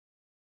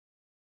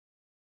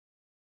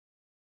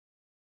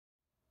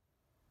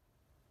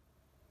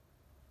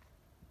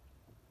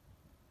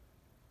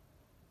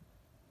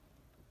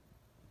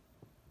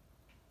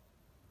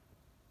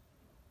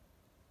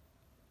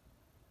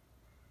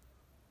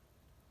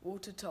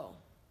Walter Toll.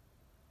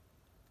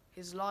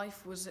 His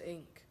life was the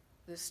ink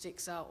that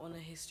sticks out on a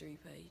history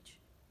page.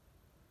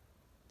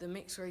 The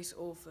mixed-race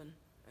orphan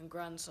and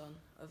grandson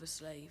of a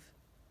slave.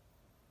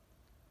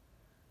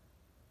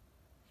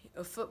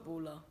 A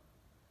footballer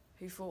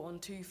who fought on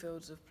 2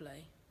 fields of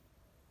play.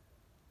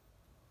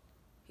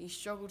 He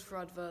struggled for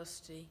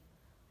adversity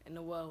in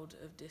a world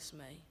of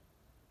dismay.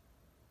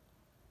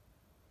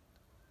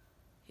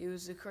 He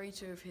was the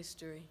creator of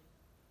history,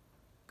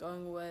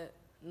 going where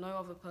no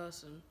other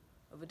person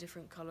of a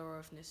different colour or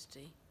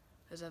ethnicity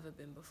has ever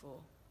been before.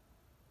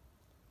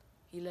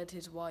 He led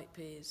his white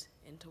peers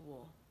into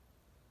war.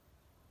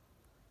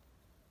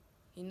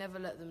 He never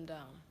let them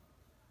down.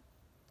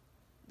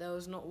 There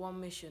was not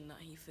one mission that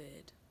he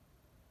feared.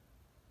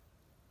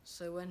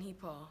 So when he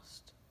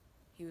passed,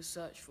 he was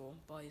searched for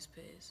by his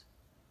peers.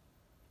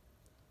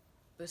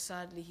 But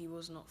sadly he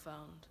was not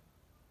found.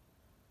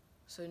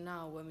 So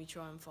now when we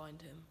try and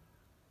find him,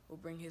 we'll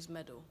bring his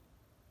medal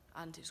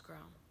and his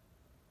crown.